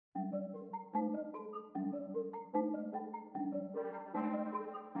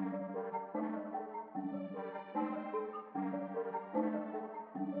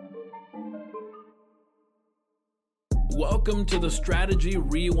Welcome to the Strategy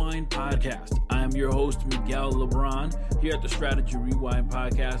Rewind Podcast. I am your host, Miguel LeBron. Here at the Strategy Rewind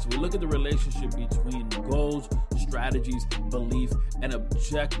Podcast, we look at the relationship between goals, strategies, belief, and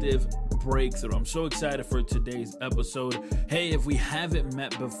objective breakthrough. I'm so excited for today's episode. Hey, if we haven't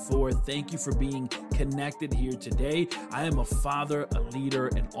met before, thank you for being connected here today. I am a father, a leader,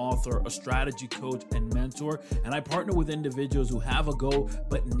 an author, a strategy coach, and mentor, and I partner with individuals who have a goal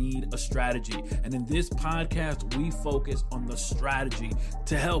but need a strategy. And in this podcast, we focus on the strategy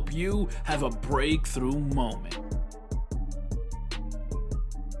to help you have a breakthrough moment.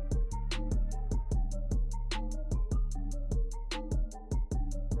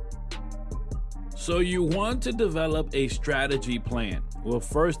 So you want to develop a strategy plan. Well,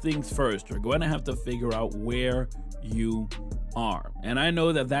 first things first, you're going to have to figure out where you are. And I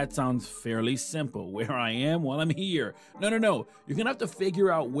know that sounds fairly simple. Where I am, well, I'm here. No. You're going to have to figure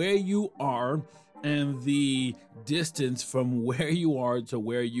out where you are and the distance from where you are to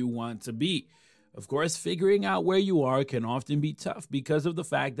where you want to be. Of course, figuring out where you are can often be tough because of the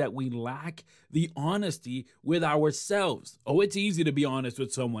fact that we lack the honesty with ourselves. Oh, it's easy to be honest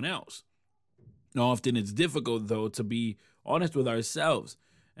with someone else. Often it's difficult, though, to be honest with ourselves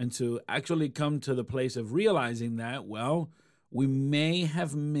and to actually come to the place of realizing that, well, we may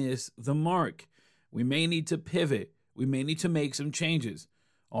have missed the mark. We may need to pivot. We may need to make some changes.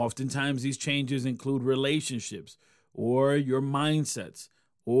 Oftentimes, these changes include relationships or your mindsets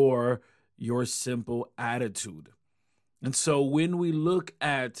or your simple attitude. And so when we look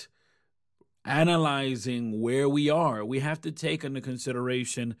at analyzing where we are, we have to take into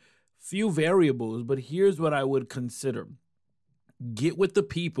consideration few variables, but here's what I would consider. Get with the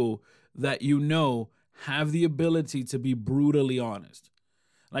people that you know have the ability to be brutally honest.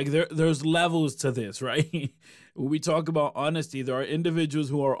 Like there's levels to this, right? When we talk about honesty, there are individuals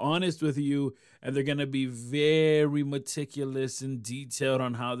who are honest with you and they're going to be very meticulous and detailed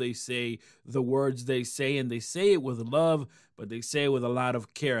on how they say the words they say, and they say it with love, but they say it with a lot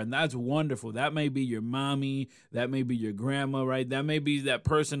of care. And that's wonderful. That may be your mommy, that may be your grandma, right? That may be that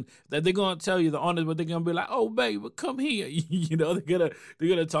person that they're going to tell you the honest, but they're going to be like, "Oh, baby, come here." They're going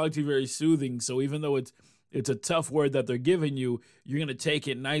to talk to you very soothing. So even though it's a tough word that they're giving you, you're going to take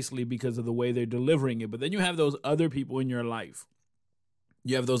it nicely because of the way they're delivering it. But then you have those other people in your life.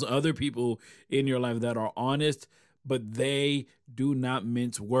 You have those other people in your life that are honest, but they do not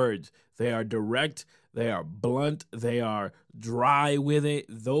mince words. They are direct. They are blunt. They are dry with it.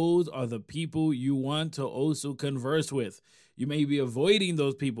 Those are the people you want to also converse with. You may be avoiding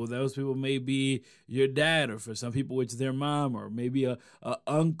those people. Those people may be your dad, or for some people, it's their mom, or maybe a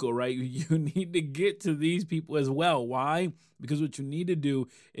uncle, right? You need to get to these people as well. Why? Because what you need to do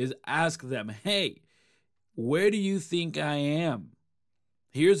is ask them, "Hey, where do you think I am?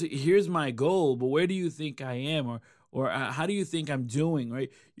 Here's my goal, but where do you think I am? Or how do you think I'm doing,"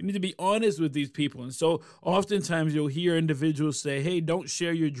 right? You need to be honest with these people. And so oftentimes you'll hear individuals say, "Hey, don't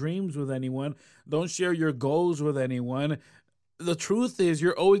share your dreams with anyone. Don't share your goals with anyone." The truth is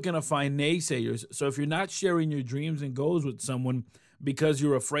you're always going to find naysayers. So if you're not sharing your dreams and goals with someone because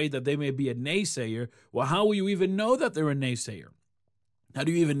you're afraid that they may be a naysayer, well, how will you even know that they're a naysayer? How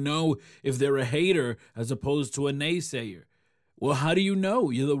do you even know if they're a hater as opposed to a naysayer? Well, how do you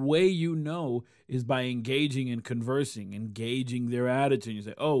know? The way you know is by engaging and conversing, engaging their attitude. You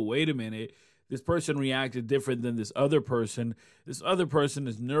say, "Oh, wait a minute. This person reacted different than this other person. This other person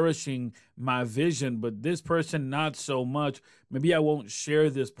is nourishing my vision, but this person not so much. Maybe I won't share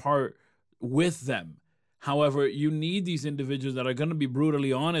this part with them." However, you need these individuals that are going to be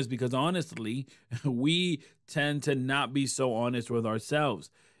brutally honest, because honestly, we tend to not be so honest with ourselves.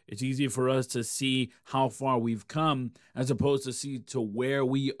 It's easy for us to see how far we've come as opposed to see to where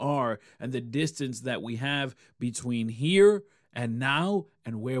we are and the distance that we have between here and now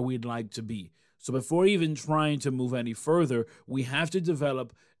and where we'd like to be. So before even trying to move any further, we have to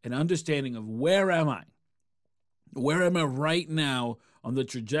develop an understanding of where am I? Where am I right now on the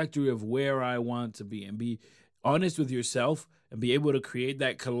trajectory of where I want to be? And be honest with yourself and be able to create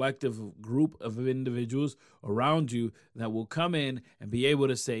that collective group of individuals around you that will come in and be able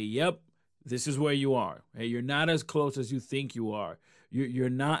to say, "Yep, this is where you are. Hey, you're not as close as you think you are. You're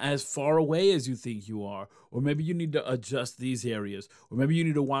not as far away as you think you are. Or maybe you need to adjust these areas. Or maybe you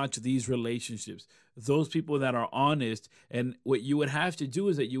need to watch these relationships." Those people that are honest, and what you would have to do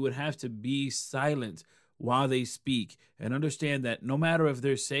is that you would have to be silent while they speak, and understand that no matter if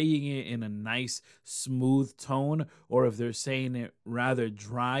they're saying it in a nice, smooth tone or if they're saying it rather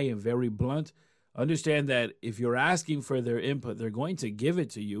dry and very blunt, understand that if you're asking for their input, they're going to give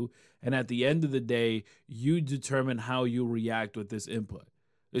it to you. And at the end of the day, you determine how you react with this input.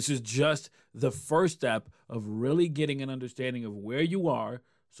 This is just the first step of really getting an understanding of where you are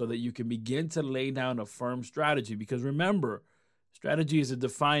so that you can begin to lay down a firm strategy. Because remember, strategy is a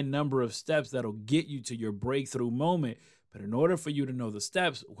defined number of steps that'll get you to your breakthrough moment. But in order for you to know the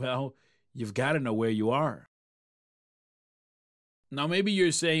steps, well, you've got to know where you are. Now, maybe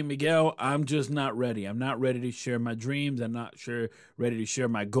you're saying, Miguel, I'm just not ready. I'm not ready to share my dreams. I'm not ready to share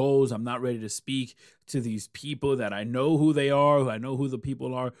my goals. I'm not ready to speak to these people that I know who they are, who I know who the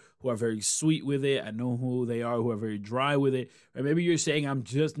people are who are very sweet with it. I know who they are who are very dry with it. Or maybe you're saying, I'm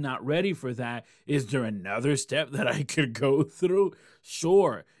just not ready for that. Is there another step that I could go through?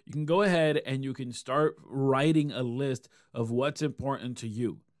 Sure. You can go ahead and you can start writing a list of what's important to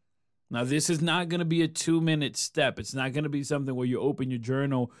you. Now, this is not going to be a 2-minute step. It's not going to be something where you open your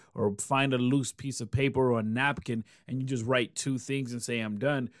journal or find a loose piece of paper or a napkin and you just write 2 things and say, I'm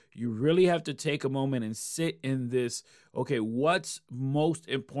done. You really have to take a moment and sit in this. Okay, what's most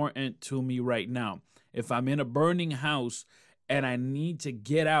important to me right now? If I'm in a burning house and I need to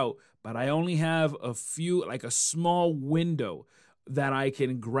get out, but I only have like a small window that I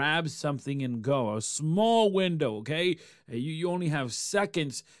can grab something and go. A small window, okay? You only have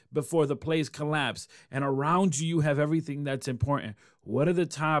seconds before the place collapses, and around you, you have everything that's important. What are the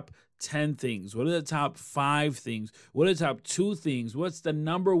top 10 things? What are the top 5 things? What are the top 2 things? What's the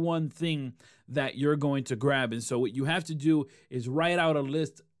number 1 thing that you're going to grab? And so what you have to do is write out a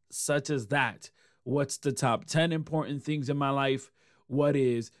list such as that. What's the top 10 important things in my life? What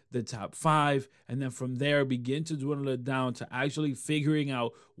is the top 5? And then from there, begin to dwindle it down to actually figuring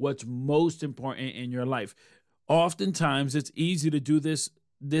out what's most important in your life. Oftentimes, it's easy to do this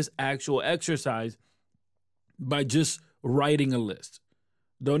actual exercise by just writing a list.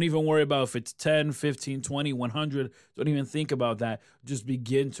 Don't even worry about if it's 10, 15, 20, 100. Don't even think about that. Just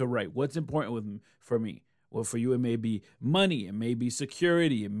begin to write. What's important for me? Well, for you, it may be money, it may be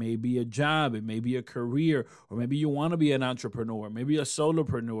security, it may be a job, it may be a career, or maybe you want to be an entrepreneur, maybe a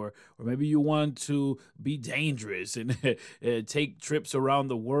solopreneur, or maybe you want to be dangerous and take trips around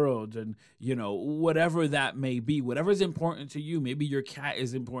the world and, whatever that may be, whatever is important to you. Maybe your cat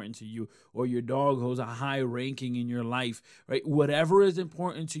is important to you or your dog holds a high ranking in your life, right? Whatever is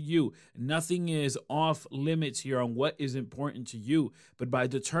important to you, nothing is off limits here on what is important to you, but by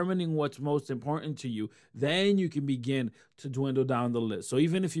determining what's most important to you, then you can begin to dwindle down the list. So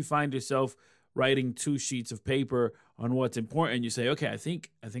even if you find yourself writing 2 sheets of paper on what's important, you say, okay, I think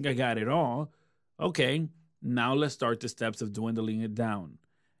I got it all. Okay, now let's start the steps of dwindling it down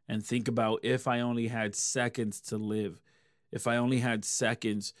and think about if I only had seconds to live, if I only had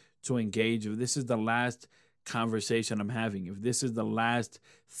seconds to engage, if this is the last conversation I'm having, if this is the last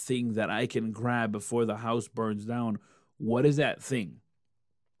thing that I can grab before the house burns down, what is that thing?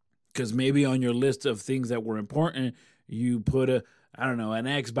 Because maybe on your list of things that were important, you put an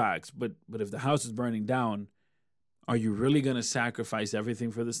Xbox. But if the house is burning down, are you really going to sacrifice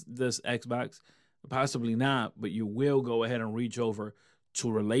everything for this Xbox? Possibly not, but you will go ahead and reach over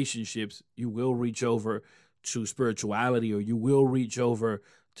to relationships. You will reach over to spirituality, or you will reach over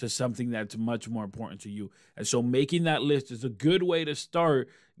to something that's much more important to you. And so making that list is a good way to start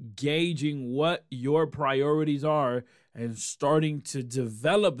gauging what your priorities are, and starting to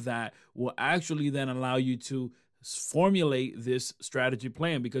develop that will actually then allow you to formulate this strategy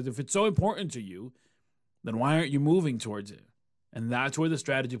plan. Because if it's so important to you, then why aren't you moving towards it? And that's where the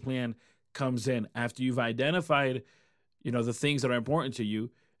strategy plan comes in. After you've identified, the things that are important to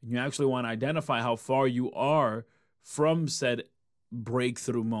you, and you actually want to identify how far you are from said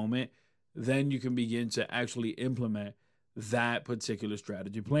breakthrough moment, then you can begin to actually implement that particular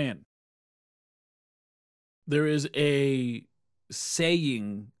strategy plan. There is a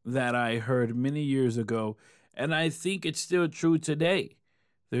saying that I heard many years ago, and I think it's still true today.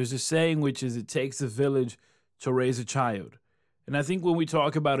 There's a saying which is, it takes a village to raise a child. And I think when we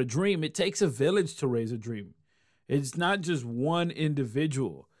talk about a dream, it takes a village to raise a dream. It's not just one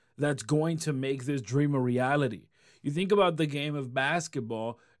individual that's going to make this dream a reality. You think about the game of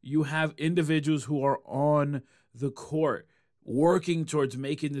basketball, you have individuals who are on the court working towards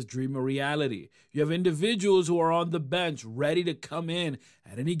making this dream a reality. You have individuals who are on the bench ready to come in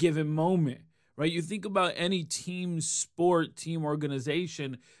at any given moment, right? You think about any team sport, team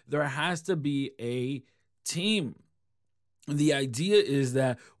organization, there has to be a team. The idea is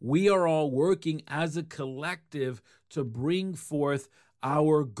that we are all working as a collective to bring forth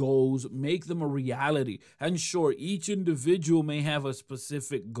our goals, make them a reality. And sure, each individual may have a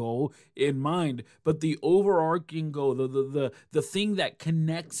specific goal in mind, but the overarching goal, the thing that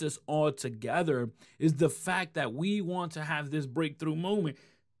connects us all together is the fact that we want to have this breakthrough moment.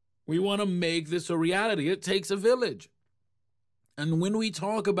 We want to make this a reality. It takes a village. And when we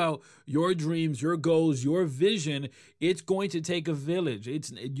talk about your dreams, your goals, your vision, it's going to take a village.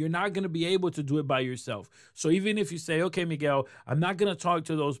 You're not going to be able to do it by yourself. So even if you say, okay, Miguel, I'm not going to talk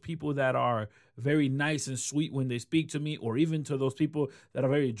to those people that are very nice and sweet when they speak to me, or even to those people that are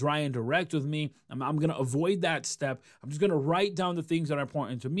very dry and direct with me, I'm going to avoid that step. I'm just going to write down the things that are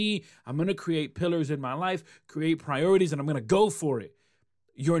important to me. I'm going to create pillars in my life, create priorities, and I'm going to go for it.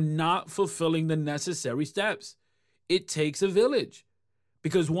 You're not fulfilling the necessary steps. It takes a village,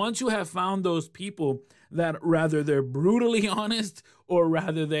 because once you have found those people that rather they're brutally honest or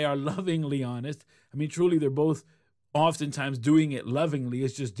rather they are lovingly honest, I mean, truly, they're both oftentimes doing it lovingly.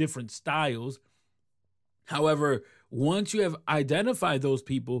 It's just different styles. However, once you have identified those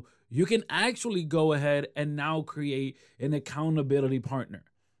people, you can actually go ahead and now create an accountability partner.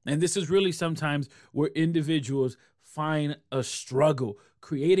 And this is really sometimes where individuals find a struggle,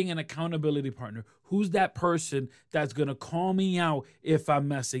 creating an accountability partner. Who's that person that's going to call me out if I'm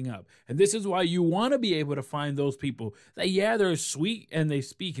messing up? And this is why you want to be able to find those people that, yeah, they're sweet and they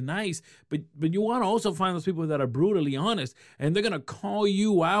speak nice, but you want to also find those people that are brutally honest, and they're going to call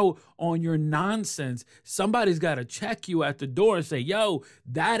you out on your nonsense. Somebody's got to check you at the door and say, yo,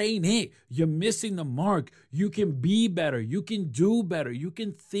 that ain't it. You're missing the mark. You can be better. You can do better. You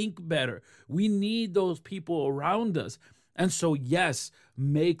can think better. We need those people around us. And so, yes,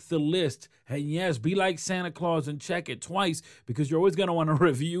 make the list. And yes, be like Santa Claus and check it twice, because you're always going to want to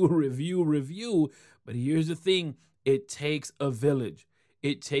review. But here's the thing. It takes a village.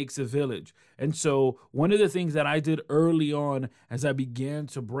 It takes a village. And so one of the things that I did early on as I began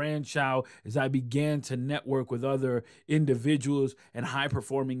to branch out, as I began to network with other individuals and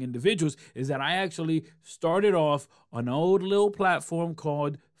high-performing individuals, is that I actually started off on an old little platform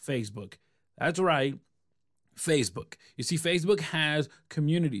called Facebook. That's right. Facebook. You see, Facebook has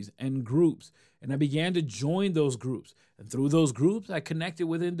communities and groups, and I began to join those groups. And through those groups, I connected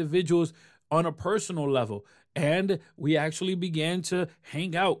with individuals on a personal level, and we actually began to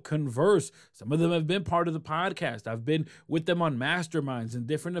hang out, converse. Some of them have been part of the podcast. I've been with them on masterminds and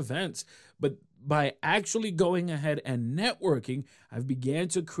different events. But by actually going ahead and networking, I've began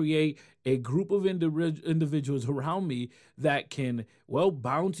to create a group of individuals around me that can, well,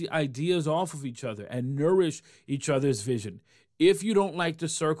 bounce ideas off of each other and nourish each other's vision. If you don't like the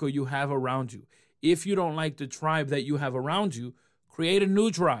circle you have around you, if you don't like the tribe that you have around you, create a new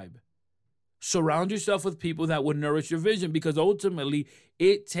tribe. Surround yourself with people that will nourish your vision, because ultimately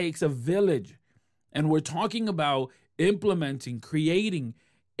it takes a village. And we're talking about implementing, creating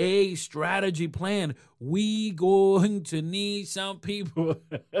a strategy plan. We going to need some people.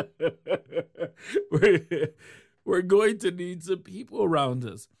 We're going to need some people around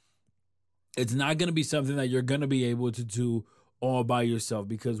us. It's not going to be something that you're going to be able to do all by yourself,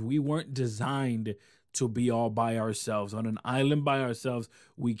 because we weren't designed to be all by ourselves. On an island by ourselves,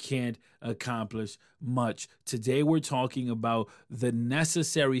 we can't accomplish much. Today, we're talking about the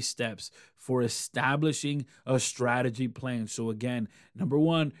necessary steps for establishing a strategy plan. So again, number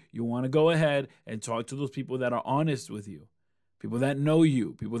one, you want to go ahead and talk to those people that are honest with you, people that know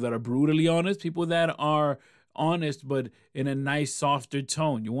you, people that are brutally honest, people that are honest but in a nice, softer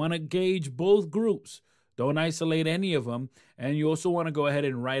tone. You want to gauge both groups. Don't isolate any of them. And you also want to go ahead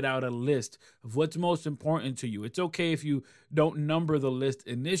and write out a list of what's most important to you. It's okay if you don't number the list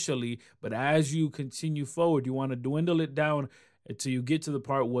initially, but as you continue forward, you want to dwindle it down until you get to the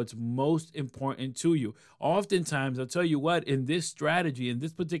part what's most important to you. Oftentimes, I'll tell you what, in this strategy, in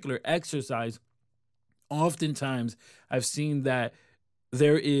this particular exercise, oftentimes I've seen that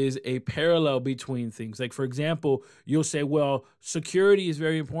there is a parallel between things. Like, for example, you'll say, well, security is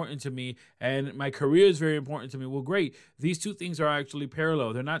very important to me and my career is very important to me. Well, great. These two things are actually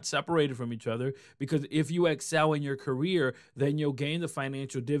parallel. They're not separated from each other, because if you excel in your career, then you'll gain the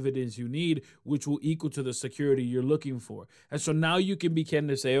financial dividends you need, which will equal to the security you're looking for. And so now you can begin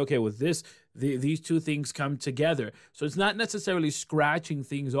to say, okay, with this, these two things come together. So it's not necessarily scratching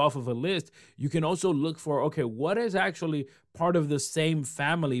things off of a list. You can also look for, okay, what is actually part of the same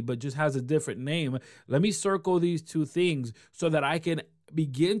family but just has a different name? Let me circle these two things so that I can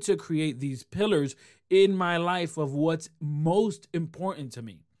begin to create these pillars in my life of what's most important to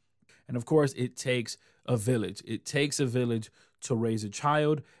me. And of course, it takes a village. It takes a village to raise a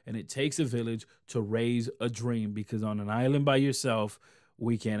child, and it takes a village to raise a dream, because on an island by yourself,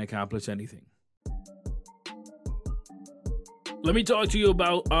 we can't accomplish anything. Let me talk to you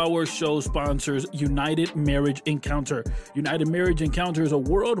about our show sponsors, United Marriage Encounter. United Marriage Encounter is a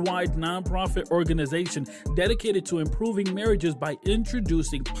worldwide nonprofit organization dedicated to improving marriages by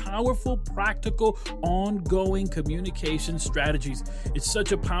introducing powerful, practical, ongoing communication strategies. It's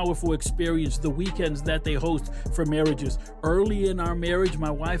such a powerful experience, the weekends that they host for marriages. Early in our marriage, my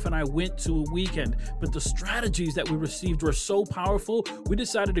wife and I went to a weekend, but the strategies that we received were so powerful, we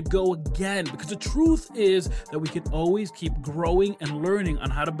decided to go again, because the truth is that we can always keep growing and learning on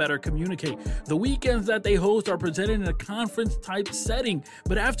how to better communicate. The weekends that they host are presented in a conference type setting,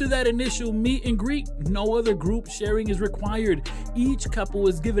 but after that initial meet and greet, no other group sharing is required. Each couple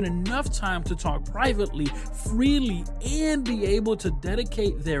is given enough time to talk privately, freely, and be able to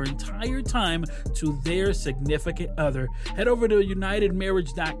dedicate their entire time to their significant other. Head over to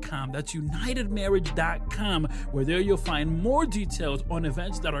unitedmarriage.com. That's unitedmarriage.com, where there you'll find more details on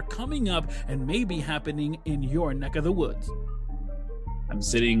events that are coming up and may be happening in your neck of the woods. I'm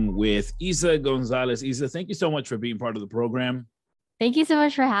sitting with Isa Gonzalez. Isa, thank you so much for being part of the program. Thank you so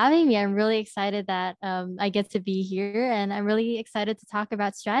much for having me. I'm really excited that I get to be here, and I'm really excited to talk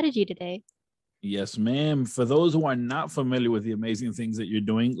about strategy today. Yes, ma'am. For those who are not familiar with the amazing things that you're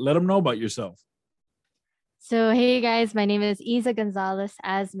doing, let them know about yourself. So, hey guys, my name is Isa Gonzalez,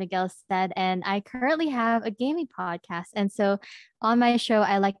 as Miguel said, and I currently have a gaming podcast. And so on my show,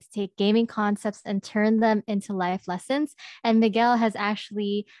 I like to take gaming concepts and turn them into life lessons. And Miguel has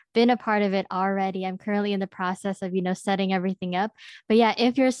actually been a part of it already. I'm currently in the process of, setting everything up. But yeah,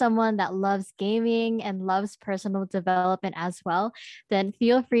 if you're someone that loves gaming and loves personal development as well, then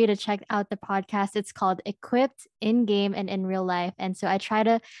feel free to check out the podcast. It's called Equipped in Game and in Real Life. And so I try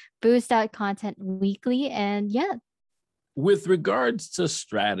to boost out content weekly. And yeah. With regards to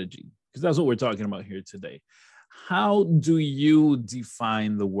strategy, because that's what we're talking about here today, how do you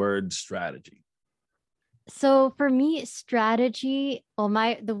define the word strategy? So for me, strategy,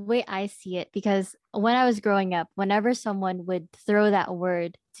 the way I see it, because when I was growing up, whenever someone would throw that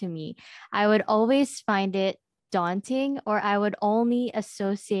word to me, I would always find it daunting, or I would only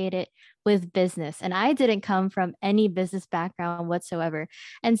associate it with business. And I didn't come from any business background whatsoever.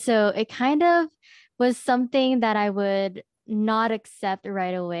 And so it kind of was something that I would not accept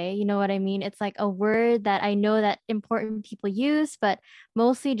right away. You know what I mean? It's like a word that I know that important people use, but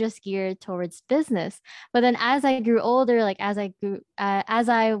mostly just geared towards business. But then as I grew older, like as I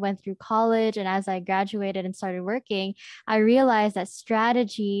went through college and as I graduated and started working, I realized that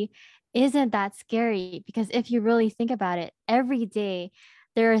strategy isn't that scary, because if you really think about it, every day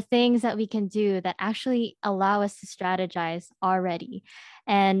there are things that we can do that actually allow us to strategize already.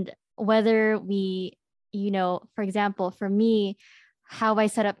 And whether we, for example, for me, how I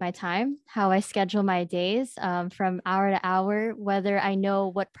set up my time, how I schedule my days from hour to hour, whether I know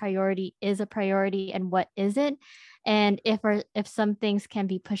what priority is a priority and what isn't, and if some things can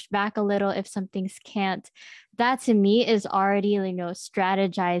be pushed back a little, if some things can't, that to me is already,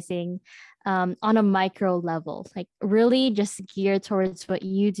 strategizing on a micro level, like really just geared towards what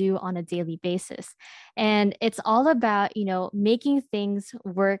you do on a daily basis. And it's all about, making things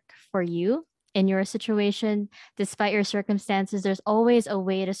work for you in your situation, despite your circumstances. There's always a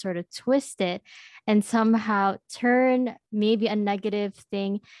way to sort of twist it and somehow turn maybe a negative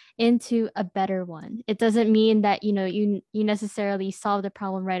thing into a better one. It doesn't mean that, you necessarily solve the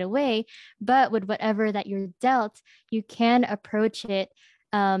problem right away, but with whatever that you're dealt, you can approach it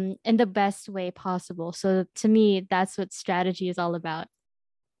in the best way possible. So to me, that's what strategy is all about.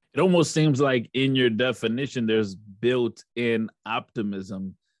 It almost seems like in your definition, there's built-in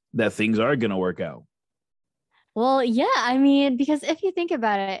optimism that things are going to work out. Well, yeah, I mean, because if you think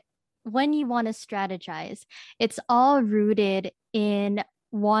about it, when you want to strategize, it's all rooted in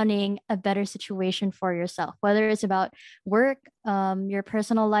wanting a better situation for yourself, whether it's about work, your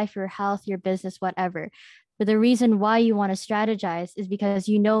personal life, your health, your business, whatever. But the reason why you want to strategize is because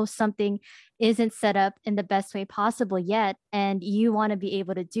something isn't set up in the best way possible yet, and you want to be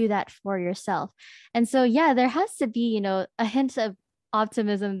able to do that for yourself. And so, yeah, there has to be, a hint of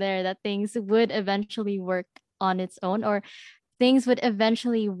optimism there that things would eventually work on its own, or things would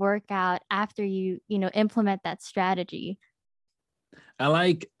eventually work out after you implement that strategy. I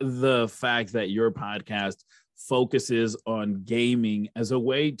like the fact that your podcast focuses on gaming as a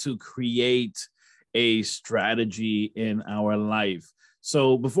way to create a strategy in our life.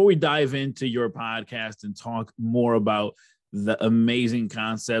 So before we dive into your podcast and talk more about the amazing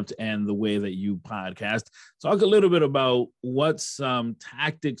concept and the way that you podcast, talk a little bit about what some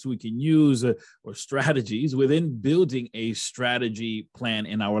tactics we can use or strategies within building a strategy plan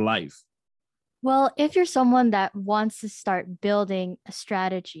in our life. Well, if you're someone that wants to start building a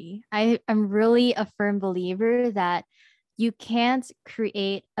strategy, I'm really a firm believer that you can't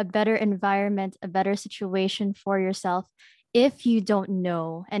create a better environment, a better situation for yourself if you don't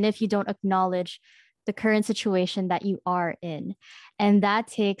know and if you don't acknowledge the current situation that you are in. And that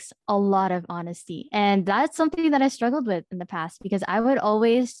takes a lot of honesty. And that's something that I struggled with in the past because I would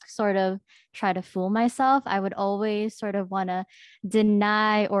always sort of try to fool myself. I would always sort of want to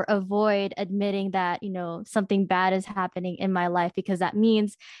deny or avoid admitting that, something bad is happening in my life because that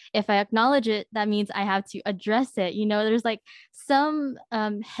means if I acknowledge it, that means I have to address it. There's like some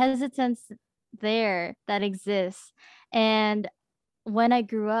hesitance there that exists. And when I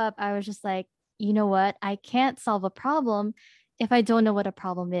grew up, I was just like, you know what? I can't solve a problem if I don't know what a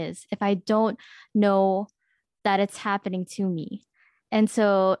problem is, if I don't know that it's happening to me. And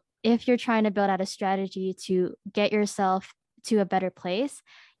so, if you're trying to build out a strategy to get yourself to a better place,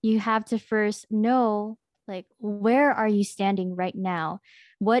 you have to first know, like, where are you standing right now?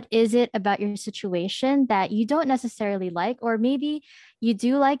 What is it about your situation that you don't necessarily like? Or maybe you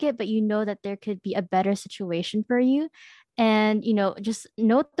do like it, but you know that there could be a better situation for you. And, just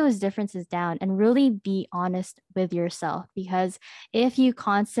note those differences down and really be honest with yourself. Because if you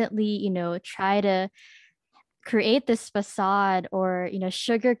constantly, try to create this facade or,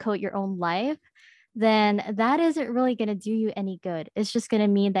 sugarcoat your own life, then that isn't really going to do you any good. It's just going to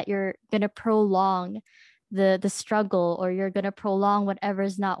mean that you're going to prolong the struggle, or you're going to prolong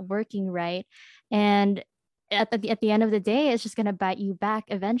whatever's not working right. And at the end of the day, it's just going to bite you back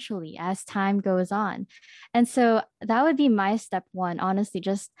eventually as time goes on. And so that would be my step one, honestly,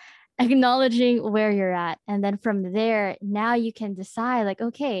 just acknowledging where you're at. And then from there, now you can decide, like,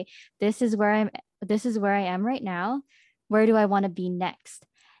 okay, this is where I am right now. Where do I want to be next?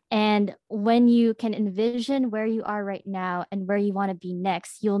 And when you can envision where you are right now and where you want to be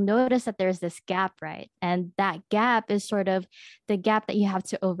next, you'll notice that there's this gap, right? And that gap is sort of the gap that you have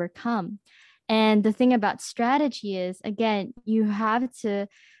to overcome. And the thing about strategy is, again, you have to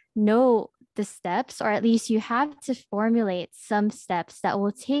know the steps, or at least you have to formulate some steps that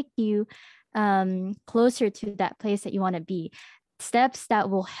will take you closer to that place that you want to be. Steps that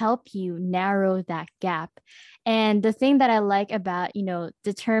will help you narrow that gap. And the thing that I like about,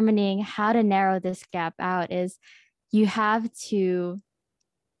 determining how to narrow this gap out is you have to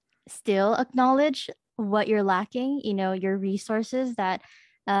still acknowledge what you're lacking, your resources that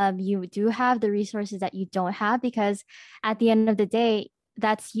you do have, the resources that you don't have, because at the end of the day,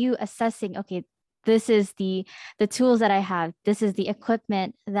 that's you assessing, okay, this is the tools that I have, this is the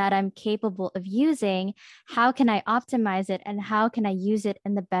equipment that I'm capable of using. How can I optimize it, and how can I use it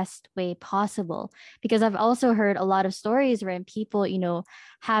in the best way possible? Because I've also heard a lot of stories where people,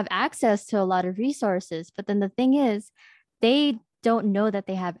 have access to a lot of resources, but then the thing is, they don't know that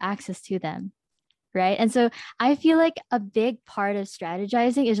they have access to them, right? And so I feel like a big part of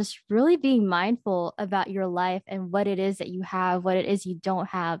strategizing is just really being mindful about your life and what it is that you have, what it is you don't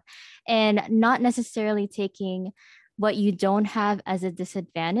have, and not necessarily taking what you don't have as a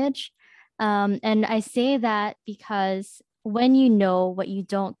disadvantage. And I say that because when you know what you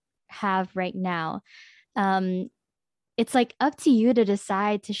don't have right now, um, it's like up to you to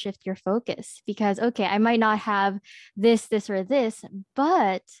decide to shift your focus, because okay, I might not have this or this,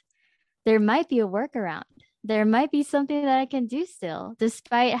 but there might be a workaround. There might be something that I can do still,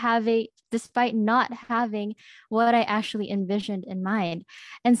 despite not having what I actually envisioned in mind.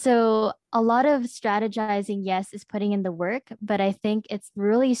 And so a lot of strategizing, yes, is putting in the work, but I think it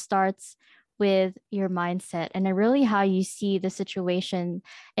really starts with your mindset and really how you see the situation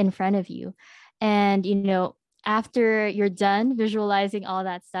in front of you. And after you're done visualizing all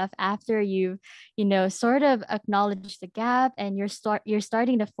that stuff, after you've sort of acknowledged the gap and you're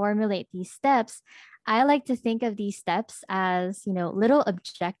starting to formulate these steps, I like to think of these steps as little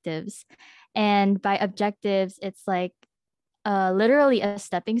objectives. And by objectives, it's like literally a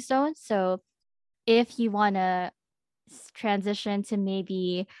stepping stone. So if you want to transition to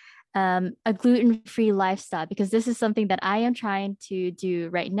maybe a gluten-free lifestyle, because this is something that I am trying to do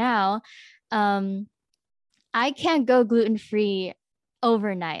right now, I can't go gluten free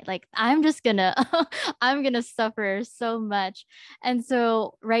overnight. Like I'm just gonna I'm gonna suffer so much. And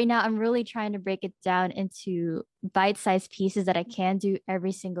so right now I'm really trying to break it down into bite-sized pieces that I can do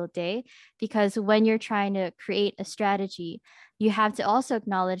every single day, because when you're trying to create a strategy, you have to also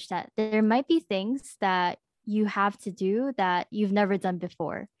acknowledge that there might be things that you have to do that you've never done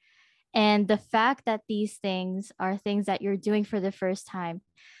before. And the fact that these things are things that you're doing for the first time,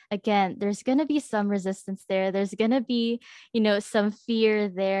 again, there's going to be some resistance there. There's going to be, some fear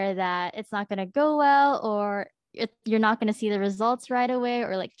there that it's not going to go well, or you're not going to see the results right away,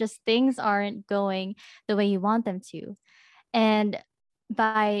 or like just things aren't going the way you want them to. And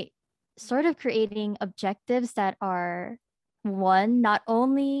by sort of creating objectives that are one, not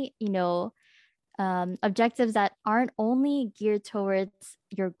only, objectives that aren't only geared towards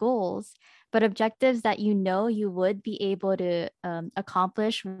your goals, but objectives that you know you would be able to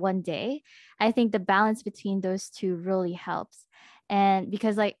accomplish one day. I think the balance between those two really helps. And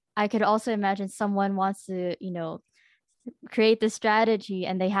because, like, I could also imagine someone wants to, create this strategy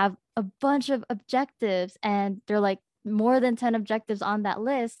and they have a bunch of objectives and they're like more than 10 objectives on that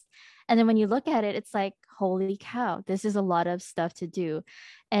list. And then when you look at it, it's like, holy cow, this is a lot of stuff to do.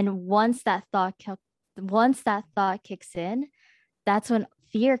 And once that thought kicks in, that's when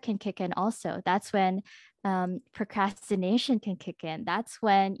fear can kick in also. That's when procrastination can kick in. That's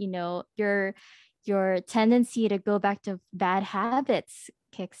when, your tendency to go back to bad habits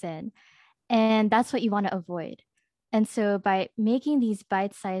kicks in. And that's what you want to avoid. And so by making these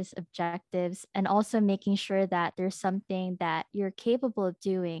bite-sized objectives and also making sure that there's something that you're capable of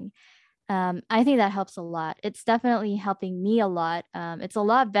doing, I think that helps a lot. It's definitely helping me a lot. It's a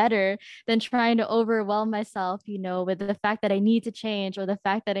lot better than trying to overwhelm myself, with the fact that I need to change or the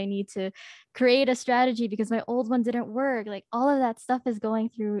fact that I need to create a strategy because my old one didn't work. Like all of that stuff is going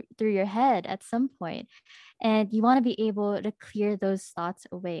through your head at some point. And you want to be able to clear those thoughts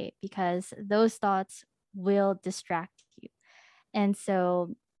away because those thoughts will distract you. And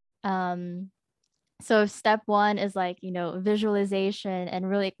um, so step one is like, visualization and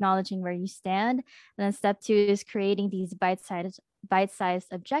really acknowledging where you stand. And then step two is creating these bite-sized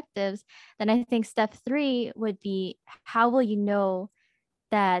objectives. Then I think step three would be how will you know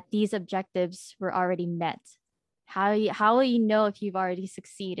that these objectives were already met? How will you know if you've already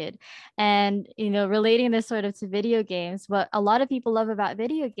succeeded? And relating this sort of to video games, what a lot of people love about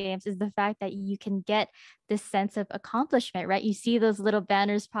video games is the fact that you can get this sense of accomplishment, right? You see those little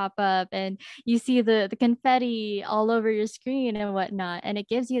banners pop up and you see the confetti all over your screen and whatnot, and it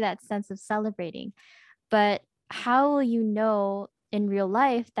gives you that sense of celebrating. But how will you know in real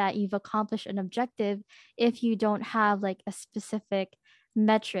life that you've accomplished an objective if you don't have like a specific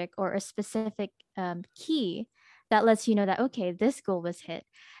metric or a specific key that lets you know that, okay, this goal was hit?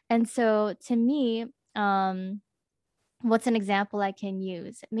 And so to me, what's an example I can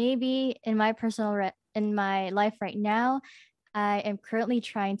use? Maybe in my in my life right now, I am currently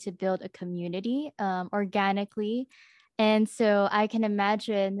trying to build a community organically. And so I can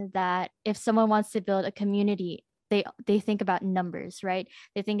imagine that if someone wants to build a community, they think about numbers, right?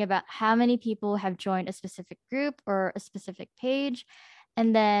 They think about how many people have joined a specific group or a specific page,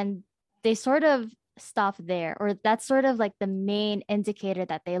 and then they sort of stop there, or that's sort of like the main indicator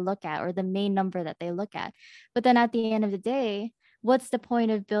that they look at or the main number that they look at. But then at the end of the day, what's the point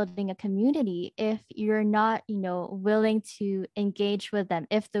of building a community if you're not, willing to engage with them,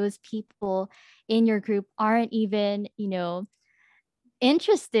 if those people in your group aren't even,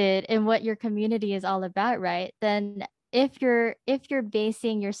 interested in what your community is all about, right? Then if you're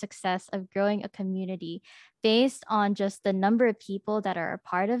basing your success of growing a community based on just the number of people that are a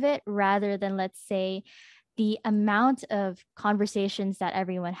part of it rather than, let's say, the amount of conversations that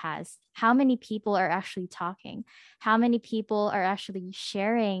everyone has, how many people are actually talking, how many people are actually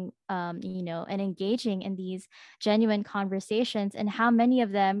sharing, and engaging in these genuine conversations, and how many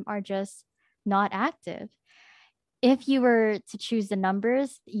of them are just not active. If you were to choose the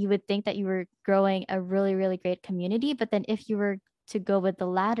numbers, you would think that you were growing a really, really great community. But then if you were to go with the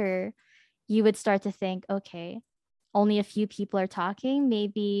latter, you would start to think, okay, only a few people are talking.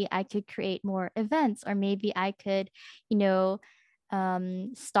 Maybe I could create more events, or maybe I could,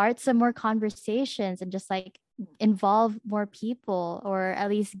 start some more conversations and just like involve more people, or at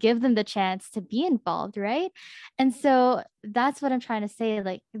least give them the chance to be involved, right? And so that's what I'm trying to say.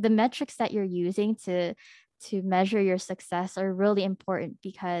 Like the metrics that you're using to measure your success are really important,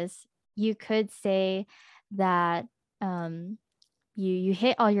 because you could say that you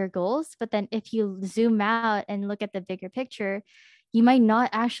hit all your goals, but then if you zoom out and look at the bigger picture, you might not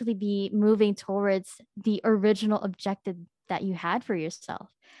actually be moving towards the original objective that you had for yourself.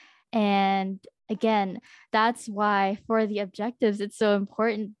 And again, that's why for the objectives, it's so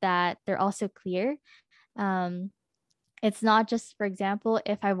important that they're also clear. um, it's not just, for example,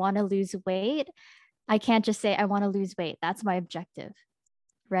 if I want to lose weight, I can't just say I want to lose weight. That's my objective,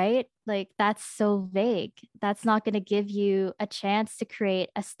 right? Like that's so vague. That's not going to give you a chance to create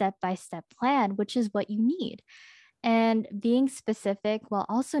a step-by-step plan, which is what you need. And being specific while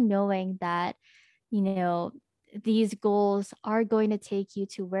also knowing that, you know, these goals are going to take you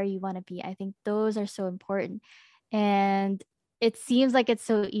to where you want to be. I think those are so important. And it seems like it's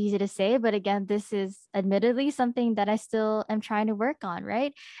so easy to say, but again, this is admittedly something that I still am trying to work on,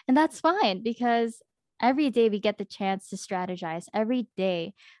 right? And that's fine, because every day we get the chance to strategize. Every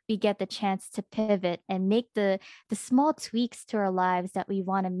day we get the chance to pivot and make the small tweaks to our lives that we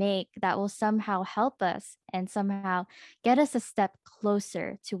want to make that will somehow help us and somehow get us a step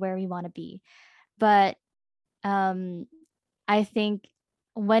closer to where we want to be. But um I think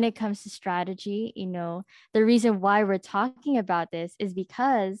when it comes to strategy, the reason why we're talking about this is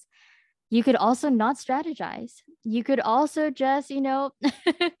because you could also not strategize. You could also just,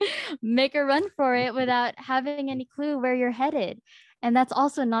 make a run for it without having any clue where you're headed. And that's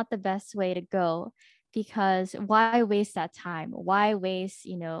also not the best way to go, because why waste that time? Why waste,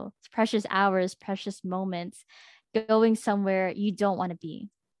 precious hours, precious moments going somewhere you don't want to be?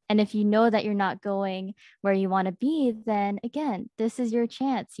 And if you know that you're not going where you want to be, then again, this is your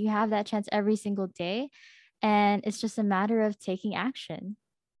chance. You have that chance every single day. And it's just a matter of taking action.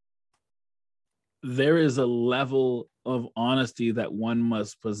 There is a level of honesty that one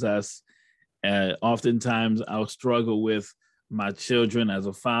must possess. Oftentimes, I'll struggle with my children as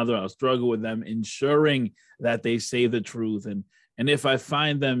a father. I'll struggle with them ensuring that they say the truth. And if I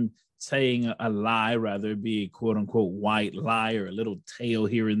find them saying a lie, rather be a quote unquote white lie or a little tale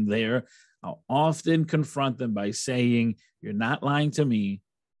here and there, I'll often confront them by saying, you're not lying to me,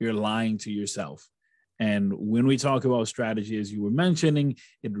 you're lying to yourself. And when we talk about strategy, as you were mentioning,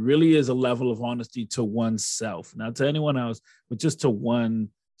 it really is a level of honesty to oneself, not to anyone else, but just to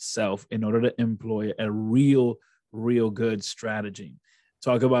oneself in order to employ a real good strategy.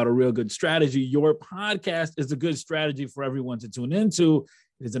 Talk about a real good strategy. Your podcast is a good strategy for everyone to tune into.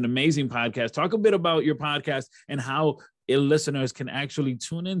 It is an amazing podcast. Talk a bit about your podcast and how listeners can actually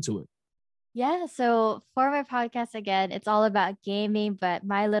tune into it. Yeah, so for my podcast, again, it's all about gaming, but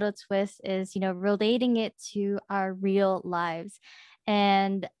my little twist is, relating it to our real lives.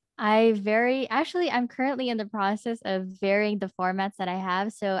 And I'm currently in the process of varying the formats that I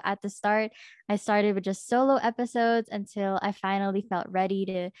have. So at the start, I started with just solo episodes until I finally felt ready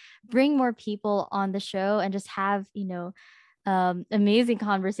to bring more people on the show and just have, amazing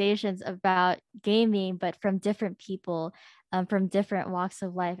conversations about gaming, but from different people, from different walks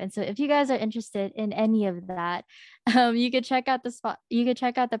of life. And so, if you guys are interested in any of that, you could check out the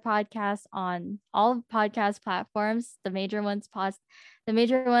podcast on all podcast platforms, the major ones,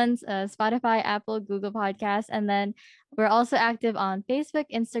 Spotify, Apple, Google Podcasts, and then we're also active on Facebook,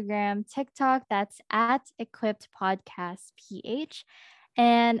 Instagram, TikTok. That's at Equipped Podcast PH.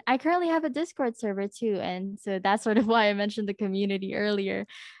 And I currently have a Discord server too. And so that's sort of why I mentioned the community earlier.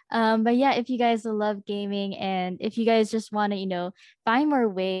 But yeah, if you guys love gaming and if you guys just want to, find more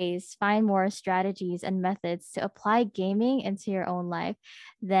ways, find more strategies and methods to apply gaming into your own life,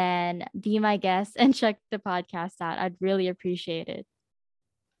 then be my guest and check the podcast out. I'd really appreciate it.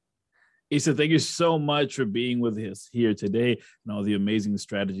 Issa, thank you so much for being with us here today and all the amazing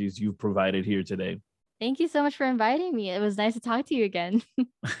strategies you've provided here today. Thank you so much for inviting me. It was nice to talk to you again.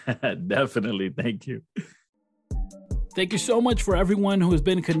 Definitely. Thank you. Thank you so much for everyone who has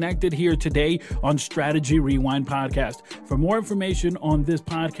been connected here today on Strategy Rewind Podcast. For more information on this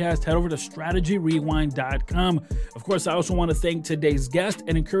podcast, head over to strategyrewind.com. Of course, I also want to thank today's guest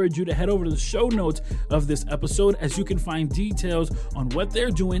and encourage you to head over to the show notes of this episode, as you can find details on what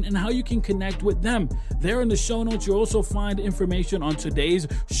they're doing and how you can connect with them. There in the show notes, you'll also find information on today's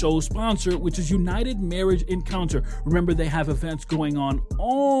show sponsor, which is United Marriage Encounter. Remember, they have events going on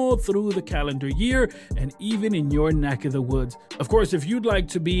all through the calendar year and even in your neck of the woods. Of course, if you'd like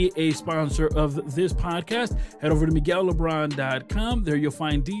to be a sponsor of this podcast, head over to MiguelLeBron.com. There you'll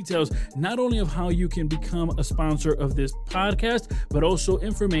find details not only of how you can become a sponsor of this podcast, but also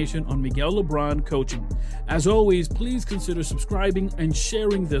information on Miguel LeBron Coaching. As always, please consider subscribing and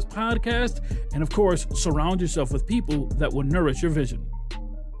sharing this podcast. And of course, surround yourself with people that will nourish your vision.